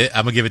for it.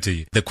 I'm going to give it to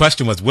you. The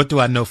question was, what do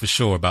I know for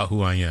sure about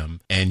who I am?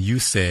 And you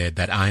said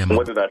that I am.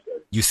 What did I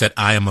say? You said,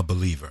 I am a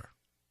believer.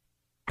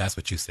 That's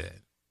what you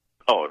said.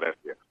 Oh, that's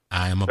it.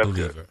 I am a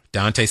believer. Good.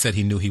 Dante said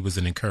he knew he was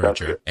an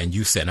encourager. And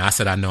you said, and I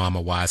said, I know I'm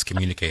a wise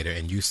communicator.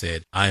 And you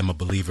said, I am a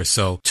believer.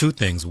 So two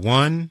things.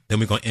 One, then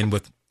we're going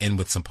to end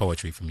with some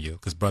poetry from you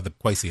because Brother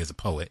Kwesi is a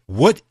poet.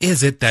 What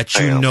is it that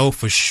you know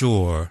for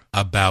sure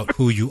about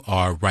who you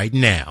are right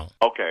now?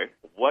 Okay.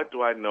 What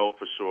do I know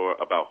for sure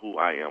about who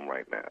I am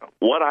right now?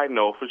 What I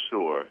know for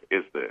sure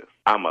is this.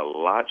 I'm a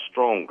lot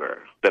stronger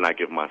than I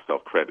give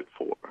myself credit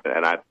for.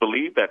 And I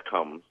believe that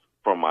comes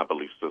from my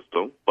belief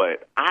system,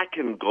 but I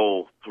can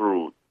go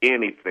through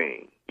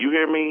anything. You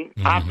hear me?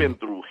 Mm-hmm. I've been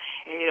through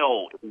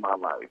hell in my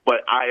life,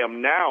 but I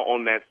am now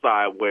on that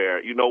side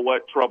where, you know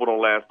what? Trouble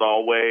don't last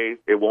always.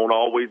 It won't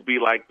always be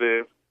like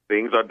this.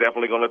 Things are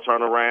definitely going to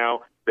turn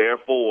around.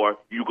 Therefore,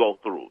 you go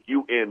through.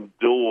 You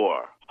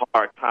endure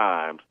hard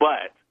times,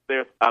 but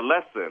there's a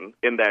lesson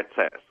in that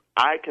test.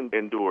 I can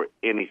endure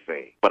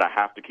anything, but I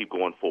have to keep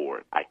going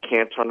forward. I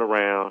can't turn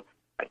around.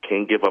 I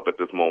can't give up at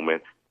this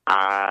moment.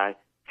 I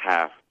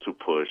have to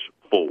push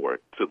forward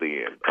to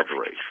the end of the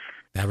race.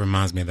 That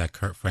reminds me of that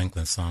Kurt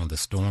Franklin song, The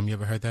Storm. You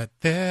ever heard that?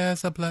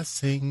 There's a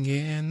blessing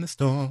in the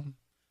storm.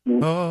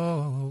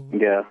 Oh.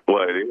 Yeah.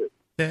 Well, it is.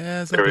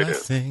 There's a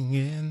blessing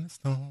in the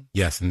storm.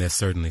 Yes, and there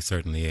certainly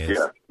is.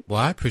 Yeah. Well,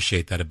 I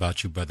appreciate that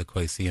about you, Brother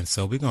Kwesi. And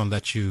so we're going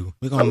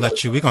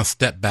to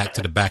step back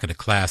to the back of the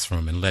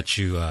classroom and let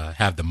you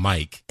have the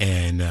mic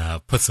and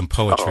put some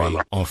poetry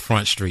on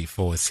Front Street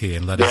for us here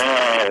and let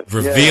us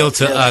reveal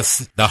to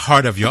us the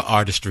heart of your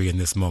artistry in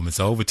this moment.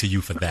 So over to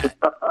you for that.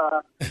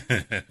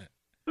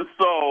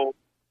 So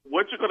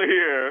what you're going to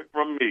hear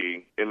from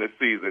me in this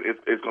season,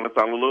 it's going to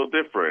sound a little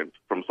different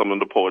from some of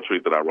the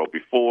poetry that I wrote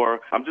before.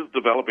 I'm just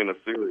developing a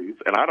series,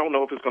 and I don't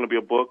know if it's going to be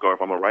a book or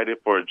if I'm going to write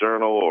it for a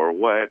journal or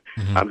what.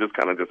 Mm-hmm. I'm just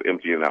kind of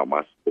emptying out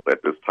my soul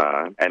at this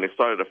time. And it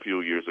started a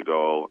few years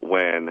ago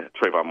when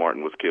Trayvon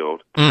Martin was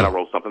killed, and I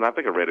wrote something. I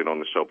think I read it on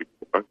the show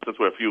before. Since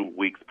we're a few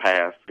weeks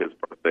past his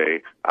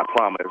birthday, I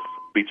promised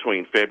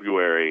between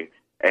February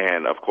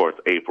and, of course,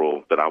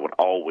 April that I would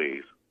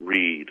always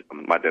read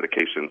my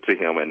dedication to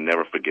him and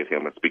never forget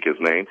him and speak his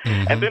name.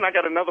 Mm-hmm. And then I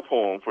got another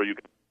poem for you,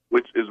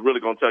 which is really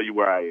going to tell you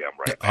where I am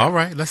right now. All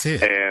right, let's hear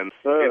it. And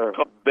it's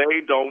called They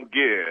Don't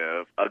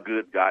Give a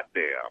Good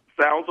Goddamn.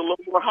 Sounds a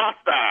little more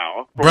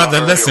hostile.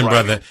 Brother, listen,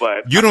 brother.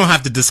 But you don't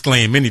have to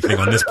disclaim anything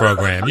on this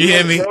program. You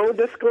hear me? No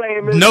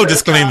disclaimers. No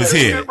disclaimers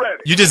here.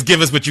 You just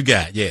give us what you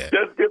got, yeah.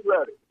 Just get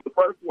ready. The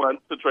first one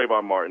to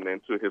Trayvon Martin and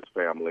to his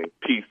family,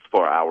 peace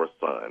for our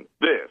son.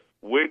 This,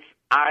 which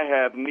I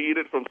have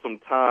needed from some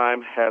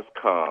time, has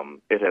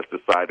come. It has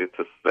decided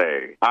to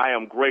say, I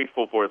am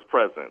grateful for his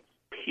presence,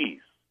 peace,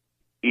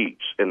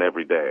 each and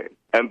every day.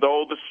 And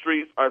though the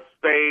streets are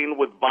stained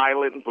with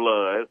violent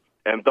blood,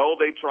 and though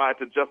they try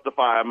to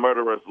justify a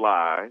murderer's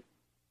lie,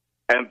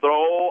 and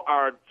though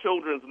our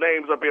children's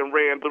names are being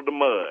ran through the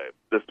mud,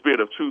 the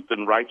spirit of truth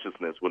and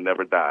righteousness will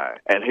never die.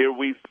 And here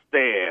we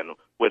stand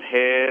with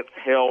heads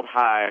held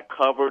high,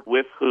 covered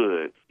with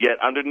hoods, yet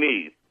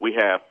underneath we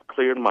have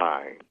cleared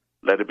minds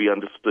Let it be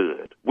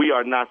understood. We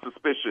are not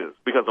suspicious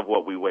because of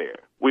what we wear.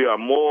 We are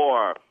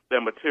more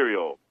than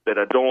material that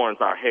adorns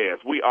our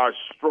heads. We are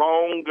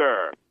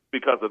stronger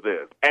because of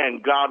this.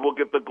 And God will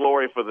get the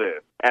glory for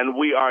this. And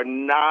we are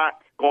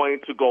not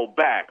going to go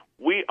back.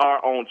 We are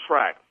on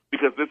track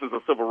because this is a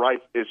civil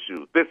rights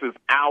issue. This is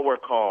our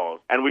cause,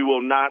 and we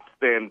will not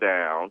stand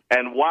down.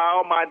 And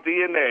while my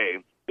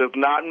DNA does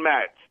not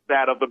match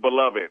that of the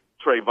beloved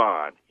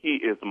Trayvon, he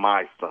is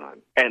my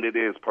son, and it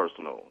is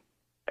personal.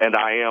 And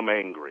I am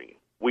angry.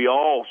 We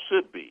all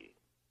should be,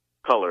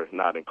 color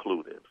not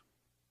included.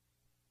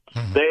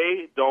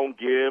 They don't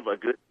give a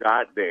good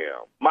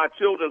goddamn. My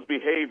children's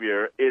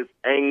behavior is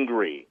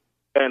angry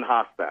and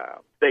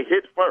hostile. They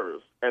hit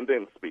first and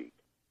then speak.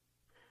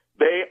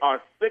 They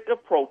are sick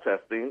of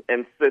protesting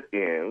and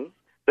sit-ins.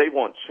 They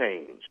want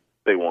change.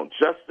 They want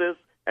justice,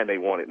 and they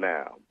want it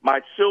now.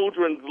 My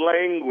children's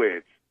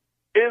language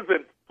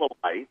isn't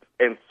polite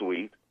and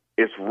sweet.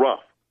 It's rough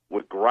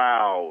with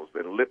growls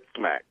and lip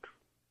smacks.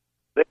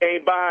 They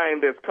ain't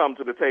buying this come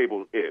to the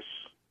table-ish.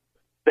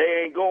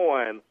 They ain't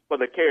going for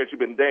the carrot you've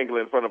been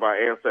dangling in front of our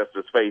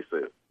ancestors'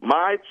 faces.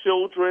 My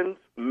children's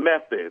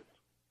methods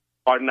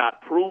are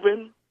not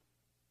proven.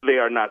 They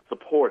are not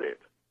supported.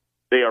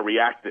 They are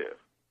reactive.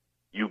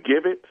 You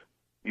give it,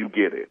 you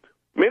get it.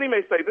 Many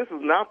may say this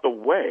is not the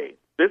way.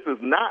 This is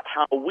not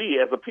how we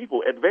as a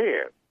people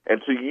advance.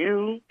 And to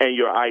you and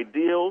your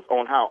ideals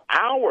on how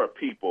our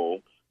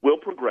people will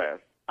progress,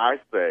 I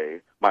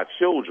say my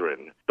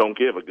children don't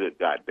give a good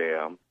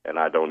goddamn, and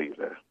I don't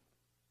either.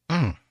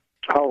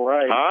 All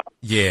right. Huh?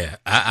 Yeah,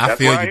 I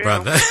feel you,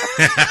 brother.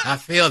 I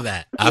feel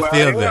that. I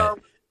feel that.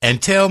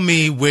 And tell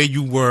me where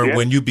you were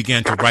when you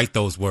began to write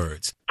those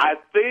words. I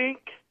think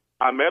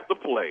I'm at the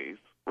place,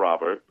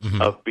 Robert,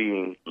 of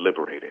being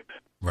liberated.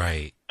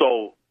 Right.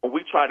 So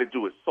we try to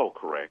do it so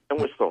correct, and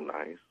we're so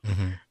nice,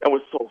 and we're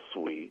so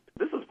sweet.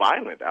 This is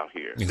violent out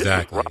here.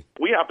 Exactly.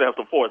 We have to have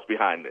some force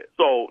behind it.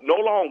 So no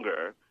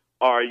longer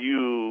are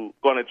you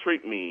going to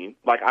treat me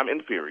like I'm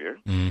inferior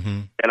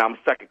and I'm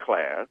second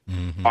class,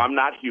 or I'm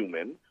not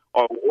human,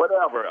 or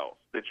whatever else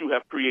that you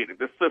have created,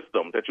 this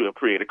system that you have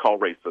created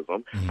called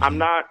racism. I'm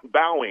not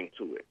bowing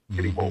to it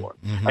anymore.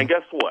 And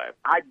guess what?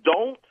 I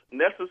don't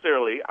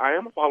necessarily, I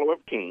am a follower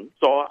of King,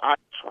 so I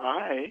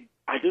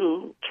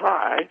do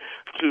try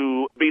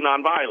to be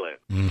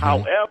nonviolent.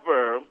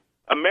 However,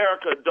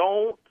 America,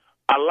 don't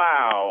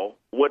allow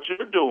what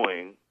you're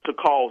doing to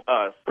cause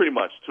us pretty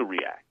much to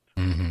react.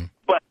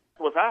 But that's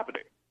what's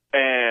happening.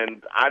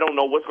 And I don't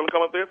know what's going to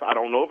come of this. I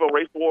don't know if a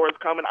race war is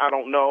coming. I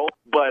don't know.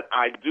 But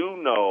I do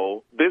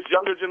know this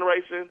younger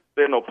generation,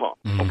 they're no punk,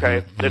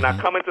 okay? They're not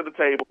coming to the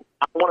table.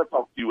 I don't want to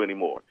talk to you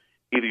anymore.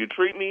 Either you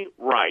treat me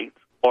right,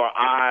 or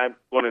I'm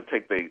going to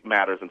take the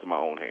matters into my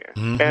own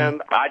hands.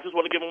 And I just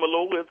want to give them a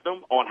little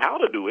wisdom on how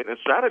to do it and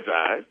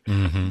strategize.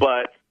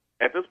 But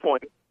at this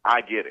point,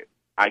 I get it.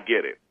 I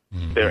get it.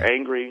 They're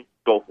angry.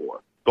 Go for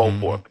it. Go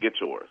for it. Get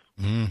yours.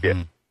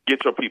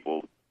 Get your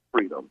people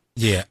freedom.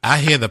 Yeah, I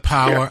hear the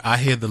power. I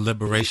hear the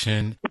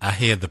liberation. I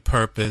hear the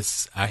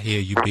purpose. I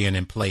hear you being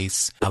in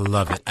place. I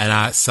love it. And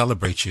I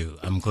celebrate you.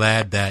 I'm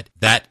glad that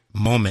that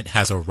moment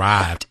has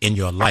arrived in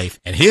your life.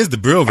 And here's the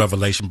real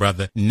revelation,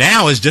 brother.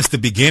 Now is just the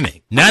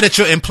beginning. Now that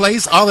you're in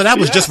place, all of that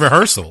was just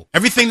rehearsal.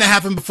 Everything that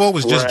happened before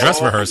was just dress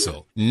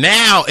rehearsal.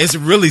 Now it's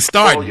really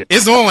starting.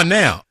 It's on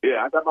now.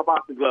 Yeah, I got my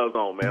boxing gloves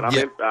on, man.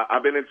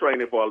 I've been in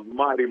training for a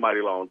mighty,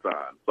 mighty long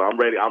time. So I'm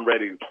ready.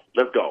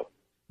 Let's go.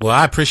 Well,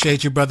 I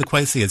appreciate you, Brother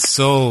Kwesi. It's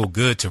so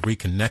good to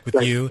reconnect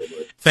with you.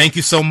 Thank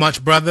you so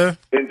much, brother.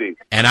 Indeed.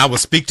 And I will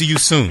speak to you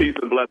soon. Peace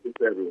and blessings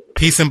to everyone.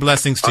 Peace and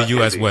blessings to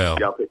you as well.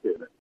 Y'all take care.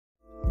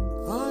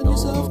 Find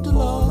yourself to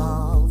love.